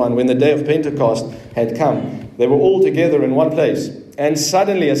 2 verse 1, when the day of Pentecost had come, they were all together in one place. And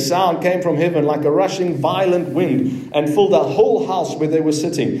suddenly a sound came from heaven like a rushing violent wind, and filled the whole house where they were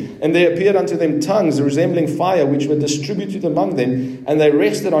sitting. And there appeared unto them tongues resembling fire, which were distributed among them. And they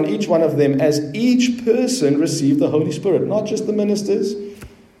rested on each one of them, as each person received the Holy Spirit. Not just the ministers.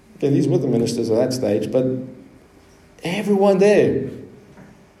 Okay, these were the ministers at that stage, but everyone there.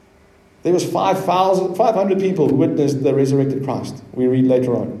 There was 500 people who witnessed the resurrected Christ. We read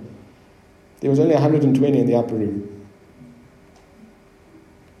later on. There was only 120 in the upper room.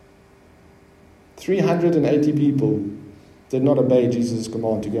 380 people did not obey Jesus'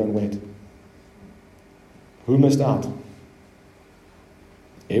 command to go and wait. Who missed out?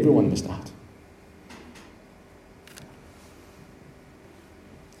 Everyone missed out.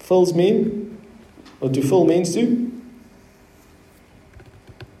 Fills mean, or to fill means to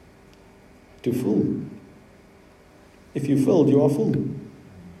fill. If you filled, you are full.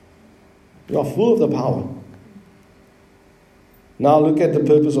 You are full of the power. Now look at the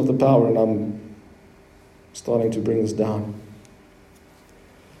purpose of the power, and I'm starting to bring this down.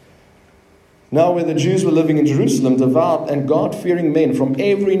 Now where the Jews were living in Jerusalem, devout and God-fearing men from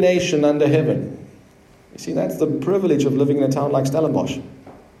every nation under heaven. You see, that's the privilege of living in a town like Stellenbosch.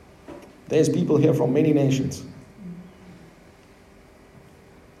 There's people here from many nations.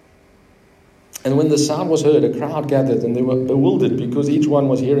 And when the sound was heard, a crowd gathered, and they were bewildered, because each one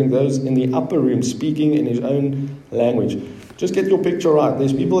was hearing those in the upper room speaking in his own language. Just get your picture right.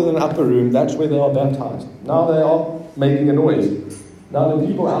 There's people in an upper room, that's where they are baptized. Now they are making a noise. Now the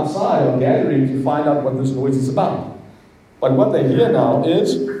people outside are gathering to find out what this noise is about. But what they hear now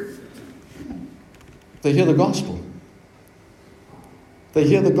is, they hear the gospel. They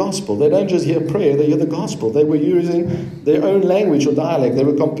hear the gospel. They don't just hear prayer, they hear the gospel. They were using their own language or dialect. They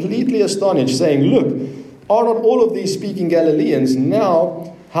were completely astonished, saying, look, are not all of these speaking Galileans?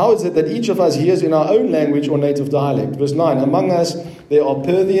 Now, how is it that each of us hears in our own language or native dialect? Verse 9, among us there are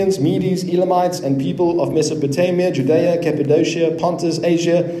Parthians, Medes, Elamites, and people of Mesopotamia, Judea, Cappadocia, Pontus,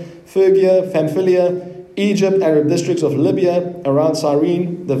 Asia, Phrygia, Pamphylia, Egypt, and the districts of Libya around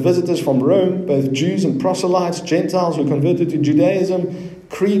Cyrene, the visitors from Rome, both Jews and proselytes, Gentiles who converted to Judaism,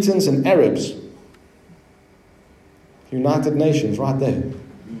 Cretans and Arabs. United Nations right there.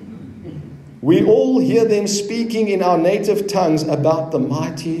 We all hear them speaking in our native tongues about the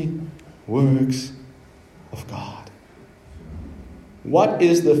mighty works of God. What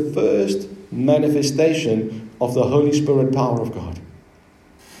is the first manifestation of the Holy Spirit power of God?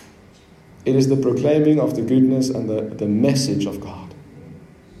 It is the proclaiming of the goodness and the message of God.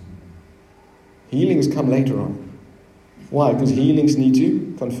 Healings come later on. Why? Because healings need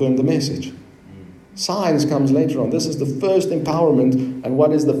to confirm the message. Signs comes later on. This is the first empowerment. And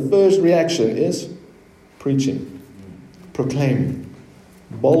what is the first reaction is preaching, proclaiming,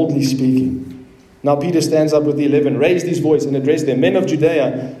 boldly speaking. Now Peter stands up with the 11, raised his voice and addressed them, men of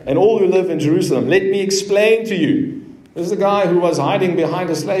Judea and all who live in Jerusalem, let me explain to you. This is the guy who was hiding behind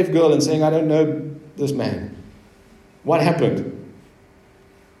a slave girl and saying, I don't know this man. What happened?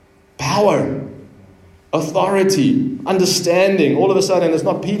 Power, authority, understanding. All of a sudden, it's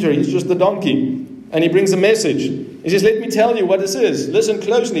not Peter, he's just the donkey. And he brings a message. He says, let me tell you what this is. Listen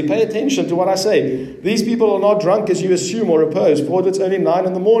closely, pay attention to what I say. These people are not drunk as you assume or oppose, for it's only 9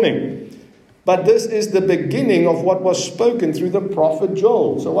 a.m. But this is the beginning of what was spoken through the prophet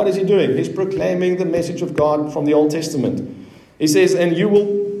Joel. So what is he doing? He's proclaiming the message of God from the Old Testament. He says, and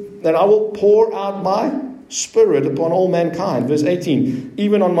I will pour out my Spirit upon all mankind. Verse 18,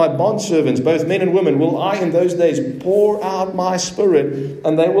 even on my bondservants, both men and women, will I in those days pour out my Spirit,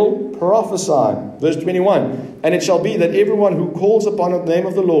 and they will prophesy. Verse 21, and it shall be that everyone who calls upon the name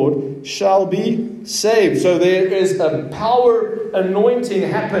of the Lord shall be saved. So there is a power anointing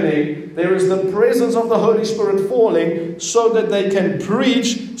happening. There is the presence of the Holy Spirit falling so that they can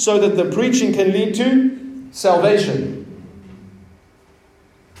preach, so that the preaching can lead to salvation.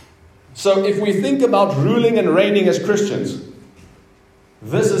 So if we think about ruling and reigning as Christians,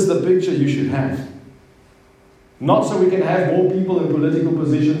 this is the picture you should have. Not so we can have more people in political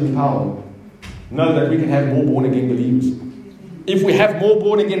positions and power. No, that we can have more born-again believers. If we have more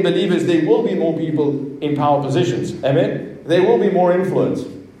born-again believers, there will be more people in power positions. Amen? There will be more influence.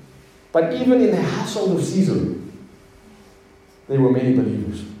 But even in the household of Caesar, there were many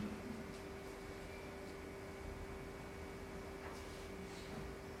believers.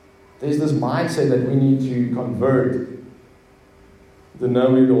 There's this mindset that we need to convert the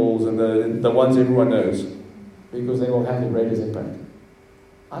know-it-alls and the ones everyone knows, because they will have the greatest impact.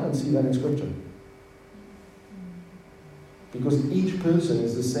 I don't see that in Scripture. Because each person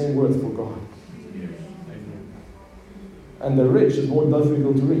is the same worth for God. And the rich is more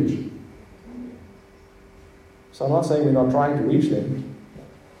difficult to reach. So I'm not saying we're not trying to reach them,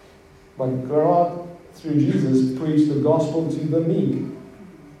 but God, through Jesus, preached the gospel to the meek,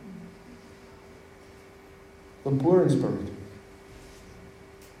 the poor in spirit,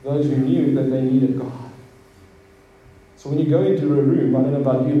 those who knew that they needed God. So when you go into a room, I don't know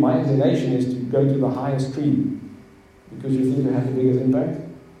about you, my inclination is to go to the highest tree because you think you have the biggest impact.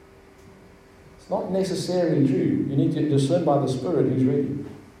 It's not necessarily true. You need to discern by the Spirit who's ready.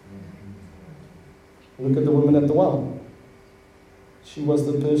 Look at the woman at the well. She was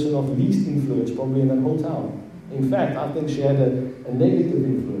the person of least influence probably in that whole town. In fact, I think she had a negative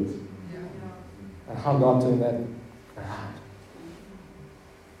influence. And how God turned that around.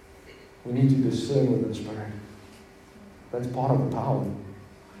 We need to discern with the Spirit. That's part of the power.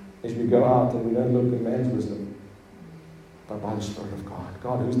 As we go out and we don't look at man's wisdom, but by the Spirit of God.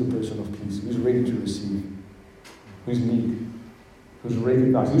 God, who's the person of peace? Who's ready to receive? Who's meek? Who's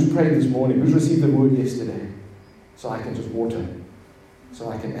recognized? Who's prayed this morning? Who's received the word yesterday? So I can just water. So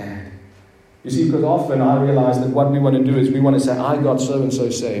I can add. You see, because often I realize that what we want to do is we want to say, I got so-and-so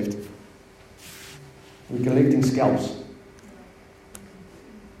saved. We're collecting scalps.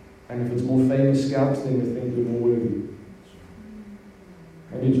 And if it's more famous scalps, then we think we're more worthy.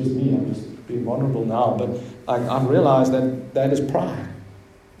 Maybe it's just me, I'm just being vulnerable now, but I've realized that that is pride.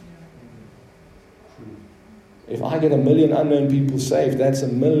 If I get 1 million unknown people saved, that's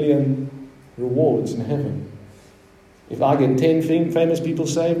 1 million rewards in heaven. If I get 10 famous people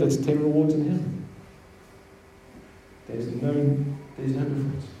saved, that's 10 rewards in heaven. There's no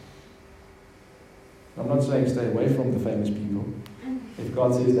difference. I'm not saying stay away from the famous people. If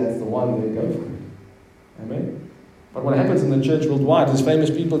God says that's the one, then go for it. Amen? But what happens in the church worldwide is famous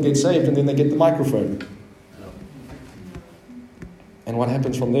people get saved and then they get the microphone. And what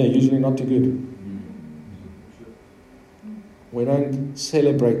happens from there? Usually not too good. We don't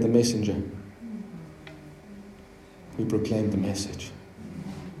celebrate the messenger. We proclaim the message.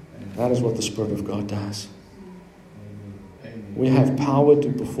 That is what the Spirit of God does. We have power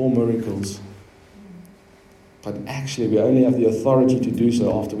to perform miracles. But actually, we only have the authority to do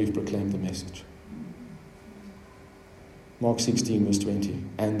so after we've proclaimed the message. Mark 16, verse 20.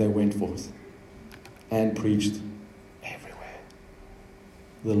 And they went forth and preached everywhere,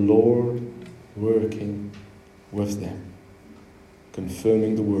 the Lord working with them,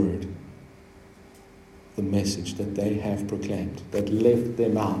 confirming the word, the message that they have proclaimed, that left their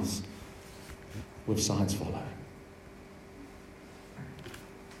mouths with signs following.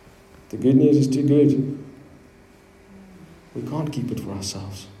 The good news is too good. We can't keep it for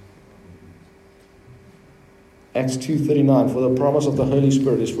ourselves. Acts 2:39, for the promise of the Holy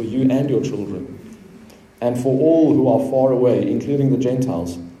Spirit is for you and your children, and for all who are far away, including the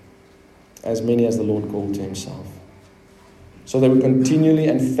Gentiles, as many as the Lord called to himself. So they were continually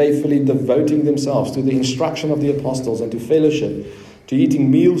and faithfully devoting themselves to the instruction of the apostles and to fellowship, to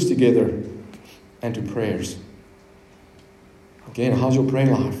eating meals together, and to prayers. Again, how's your prayer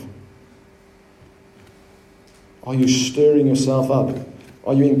life? Are you stirring yourself up?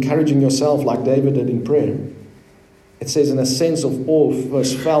 Are you encouraging yourself like David did in prayer? It says, "In a sense of awe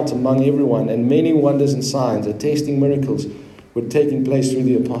was felt among everyone, and many wonders and signs, attesting miracles, were taking place through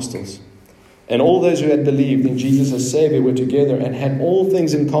the apostles. And all those who had believed in Jesus as Savior were together and had all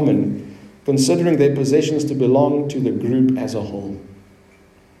things in common, considering their possessions to belong to the group as a whole."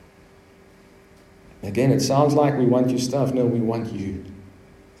 Again, it sounds like we want your stuff. No, we want you.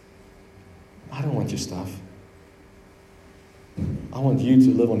 I don't want your stuff. I want you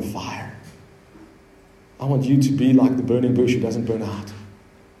to live on fire. I want you to be like the burning bush who doesn't burn out.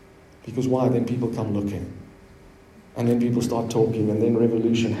 Because why? Then people come looking. And then people start talking, and then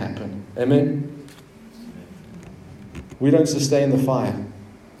revolution happens. Amen? We don't sustain the fire,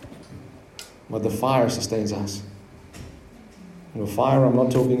 but the fire sustains us. And with fire, I'm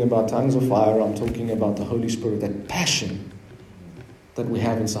not talking about tongues of fire. I'm talking about the Holy Spirit, that passion that we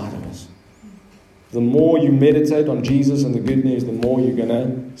have inside of us. The more you meditate on Jesus and the good news, the more you're going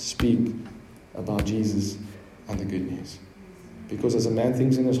to speak about Jesus and the good news. Because as a man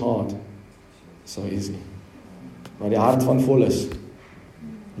thinks in his heart, so is he. Maar die hart van vol is,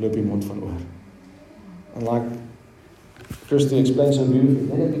 loop die mond van oor. And like Christy explained so beautifully,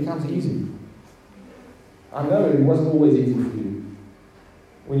 then it becomes easy. I know it wasn't always easy for you.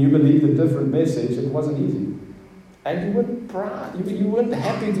 When you believed a different message, it wasn't easy. And you weren't proud, you weren't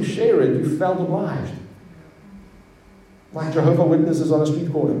happy to share it, you felt obliged. Like Jehovah's Witnesses on a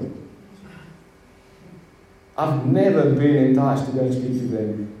street corner. I've never been enticed to go and speak to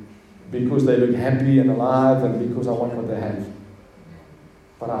them because they look happy and alive and because I want what they have.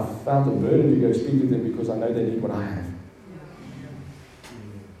 But I felt a burden to go speak to them because I know they need what I have.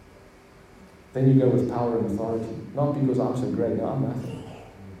 Then you go with power and authority. Not because I'm so great. No, I'm nothing.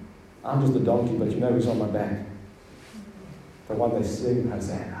 I'm just a donkey, but you know who's on my back. The one they sing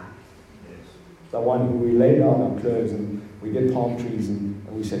Hosanna. The one who we lay down our clothes and we get palm trees and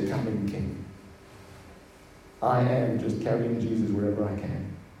we say, "Come in, King." I am just carrying Jesus wherever I can.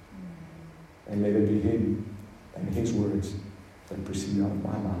 And let it be Him and His words that proceed out of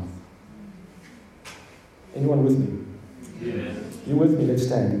my mouth. Anyone with me? Yes. You with me? Let's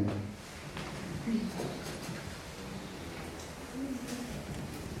stand.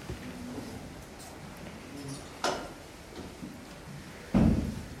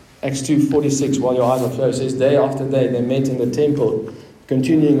 Acts 2:46, while your eyes are closed, says, "Day after day they met in the temple,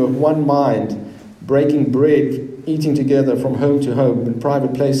 continuing with one mind, breaking bread, eating together from home to home in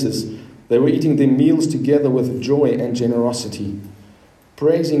private places. They were eating their meals together with joy and generosity,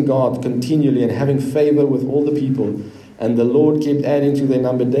 praising God continually and having favor with all the people. And the Lord kept adding to their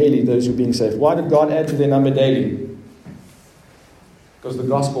number daily those who were being saved." Why did God add to their number daily? Because the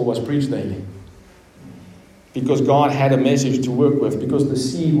gospel was preached daily. Because God had a message to work with. Because the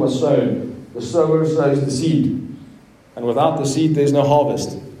seed was sown. The sower sows the seed. And without the seed, there's no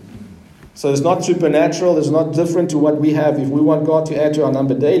harvest. So it's not supernatural. It's not different to what we have. If we want God to add to our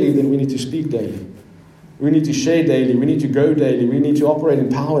number daily, then we need to speak daily. We need to share daily. We need to go daily. We need to operate in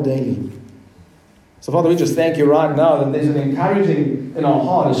power daily. So Father, we just thank you right now that there's an encouraging in our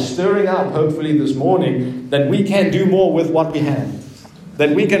heart, a stirring up, hopefully this morning, that we can do more with what we have.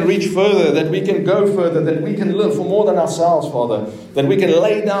 That we can reach further, that we can go further, that we can live for more than ourselves, Father. That we can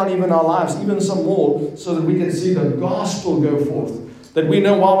lay down even our lives, even some more, so that we can see the gospel go forth. That we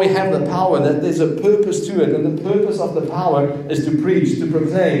know while we have the power, that there's a purpose to it. And the purpose of the power is to preach, to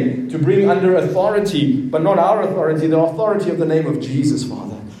proclaim, to bring under authority, but not our authority, the authority of the name of Jesus,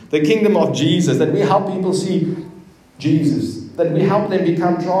 Father. The kingdom of Jesus, that we help people see Jesus. That we help them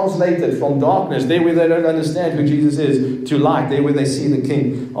become translated from darkness, there where they don't understand who Jesus is, to light, there where they see the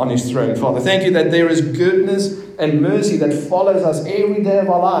King on His throne. Father, thank you that there is goodness and mercy that follows us every day of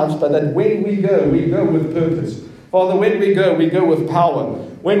our lives, but that when we go with purpose. Father, when we go with power.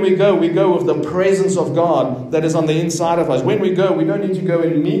 When we go with the presence of God that is on the inside of us. When we go, we don't need to go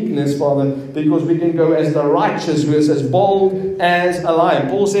in meekness, Father, because we can go as the righteous, who is as bold as a lion.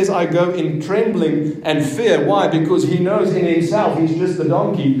 Paul says, "I go in trembling and fear." Why? Because he knows in himself he's just a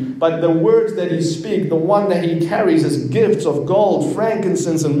donkey. But the words that he speaks, the one that he carries as gifts of gold,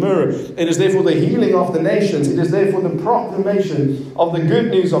 frankincense and myrrh, it is there for the healing of the nations. It is there for the proclamation of the good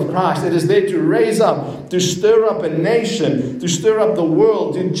news of Christ. It is there to raise up, to stir up a nation, to stir up the world,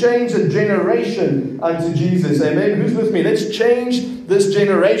 world, to change a generation unto Jesus. Amen. Who's with me? Let's change this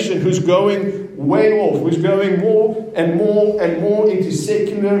generation who's going way off, who's going more and more and more into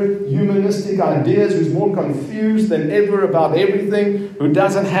secular, humanistic ideas, who's more confused than ever about everything, who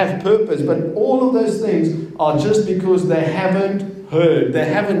doesn't have purpose. But all of those things are just because they haven't heard, they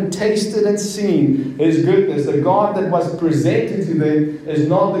haven't tasted and seen His goodness. The God that was presented to them is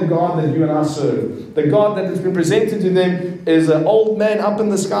not the God that you and I serve. The God that has been presented to them is an old man up in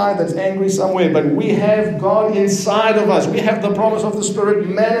the sky that's angry somewhere. But we have God inside of us. We have the promise of the Spirit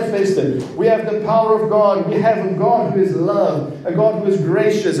manifested. We have the power of God. We have a God who is love, a God who is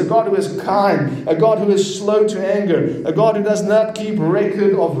gracious, a God who is kind, a God who is slow to anger, a God who does not keep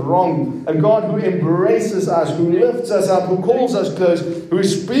record of wrong, a God who embraces us, who lifts us up, who calls us close, who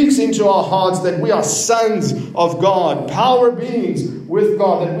speaks into our hearts that we are sons of God, power beings with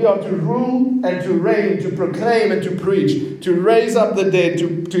God, that we are to rule and to reign, to proclaim and to preach, to raise up the dead,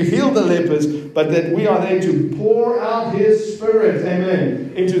 to heal the lepers, but that we are there to pour out His Spirit,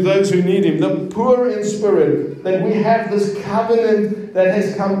 amen, into those who need Him, the poor in spirit, that we have this covenant that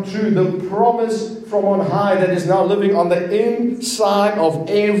has come true, the promise from on high that is now living on the inside of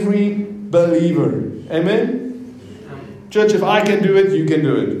every believer. Amen? Church, if I can do it, you can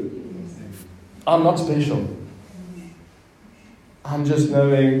do it. I'm not special. I'm just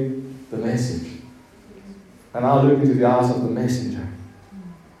knowing the message. And I'll look into the eyes of the messenger.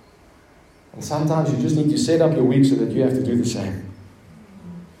 And sometimes you just need to set up your week so that you have to do the same.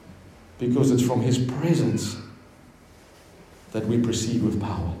 Because it's from His presence that we proceed with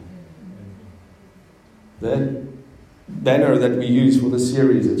power. That banner that we use for the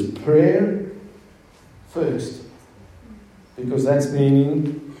series, it's prayer first. Because that's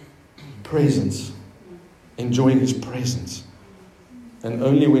meaning presence. Enjoying His presence. And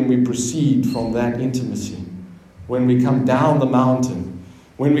only when we proceed from that intimacy, when we come down the mountain,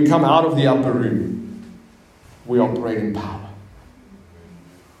 when we come out of the upper room, we operate in power.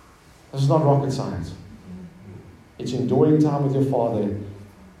 This is not rocket science. It's enjoying time with your Father,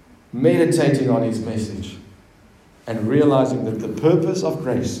 meditating on His message, and realizing that the purpose of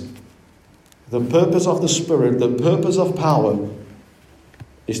grace, the purpose of the Spirit, the purpose of power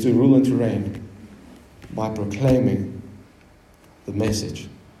is to rule and to reign by proclaiming the message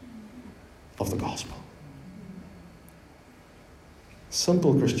of the gospel.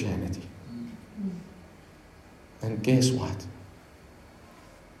 Simple Christianity. And guess what?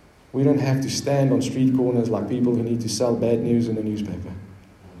 We don't have to stand on street corners like people who need to sell bad news in a newspaper.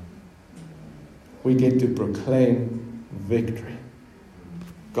 We get to proclaim victory.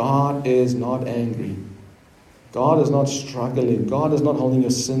 God is not angry. God is not struggling. God is not holding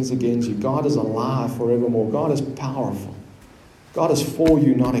your sins against you. God is alive forevermore. God is powerful. God is for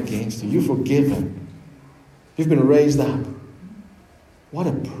you, not against you. You're forgiven. You've been raised up. What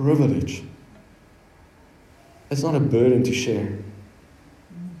a privilege. It's not a burden to share.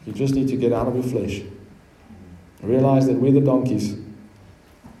 You just need to get out of your flesh. Realize that we're the donkeys,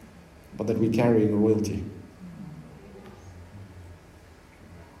 but that we're carrying royalty.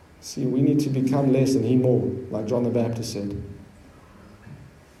 See, we need to become less and He more, like John the Baptist said.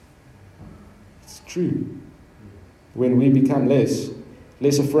 It's true. When we become less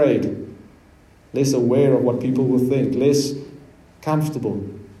afraid, less aware of what people will think, less comfortable,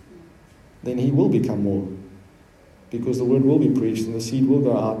 then He will become more. Because the word will be preached and the seed will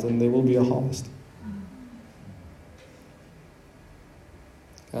go out and there will be a harvest.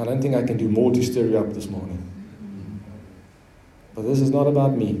 I don't think I can do more to stir you up this morning. But this is not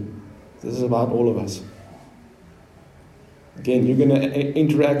about me. This is about all of us. Again, you're going to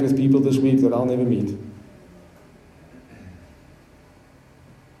interact with people this week that I'll never meet.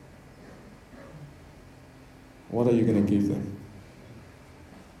 What are you going to give them?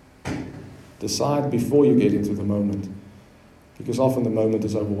 Decide before you get into the moment. Because often the moment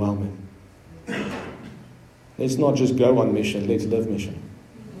is overwhelming. Let's not just go on mission, let's live mission.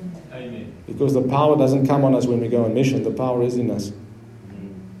 Amen. Because the power doesn't come on us when we go on mission, the power is in us.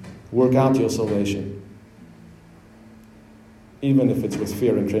 Work out your salvation. Even if it's with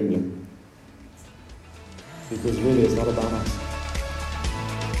fear and trembling. Because really it's not about us.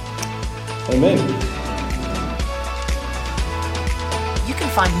 Amen. You can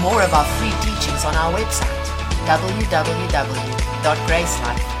find more of our free teachings on our website,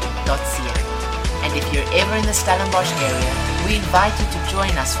 www.gracelife.ca. And if you're ever in the Stellenbosch area, we invite you to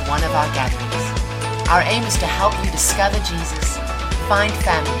join us for one of our gatherings. Our aim is to help you discover Jesus, find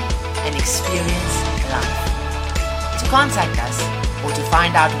family, and experience life. To contact us or to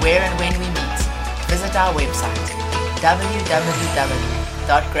find out where and when we meet, visit our website,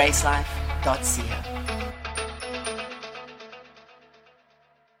 www.gracelife.ca.